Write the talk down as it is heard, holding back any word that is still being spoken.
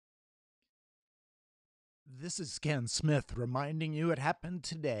This is Ken Smith reminding you it happened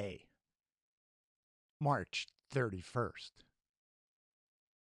today, March 31st.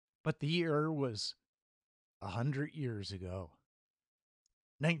 But the year was 100 years ago,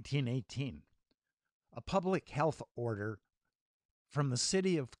 1918. A public health order from the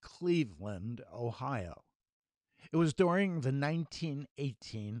city of Cleveland, Ohio. It was during the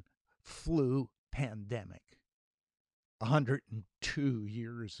 1918 flu pandemic, 102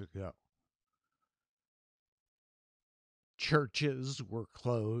 years ago. Churches were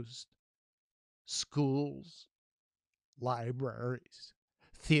closed, schools, libraries,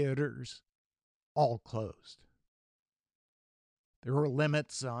 theaters, all closed. There were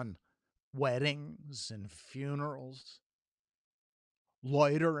limits on weddings and funerals,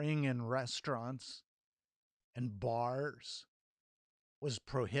 loitering in restaurants and bars was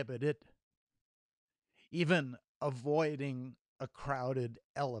prohibited, even avoiding a crowded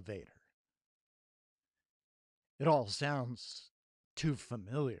elevator. It all sounds too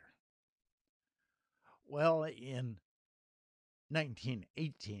familiar. Well, in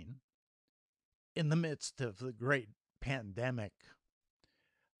 1918, in the midst of the great pandemic,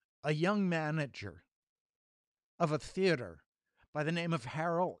 a young manager of a theater by the name of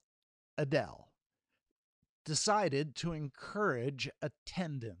Harold Edel decided to encourage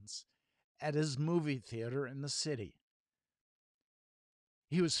attendance at his movie theater in the city.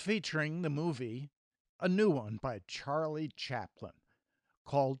 He was featuring the movie, a new one by Charlie Chaplin,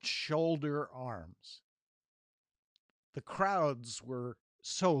 called Shoulder Arms. The crowds were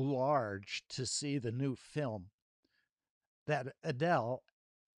so large to see the new film that Edel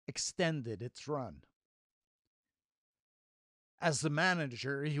extended its run. As the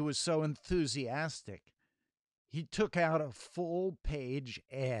manager, he was so enthusiastic, he took out a full-page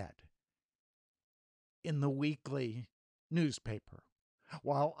ad in the weekly newspaper.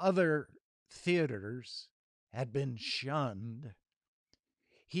 While other theaters had been shunned,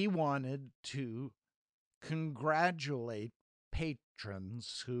 he wanted to congratulate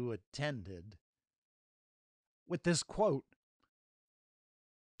patrons who attended with this quote: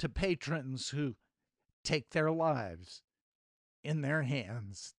 "To patrons who take their lives in their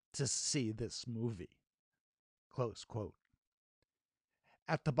hands to see this movie." Close quote.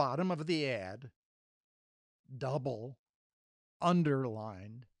 At the bottom of the ad, double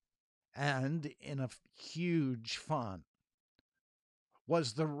underlined and in a huge font,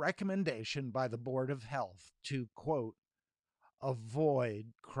 was the recommendation by the Board of Health to, quote,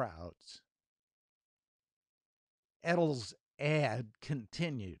 avoid crowds. Edel's ad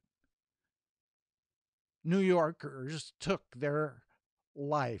continued. New Yorkers took their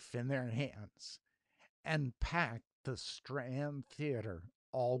life in their hands and packed the Strand Theater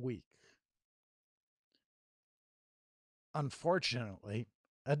all week. Unfortunately,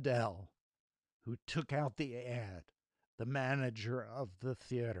 Edel, who took out the ad, the manager of the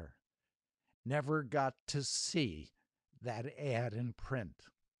theater, never got to see that ad in print.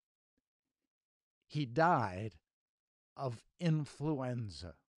 He died of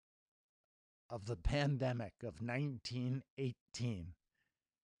influenza of the pandemic of 1918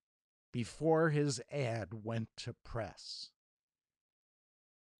 before his ad went to press.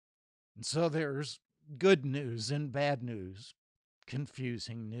 And so there's good news and bad news,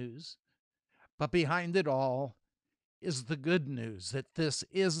 confusing news. But behind it all is the good news that this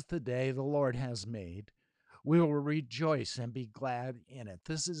is the day the Lord has made. We will rejoice and be glad in it.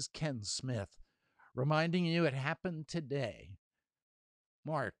 This is Ken Smith reminding you it happened today,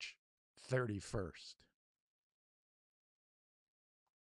 March 31st.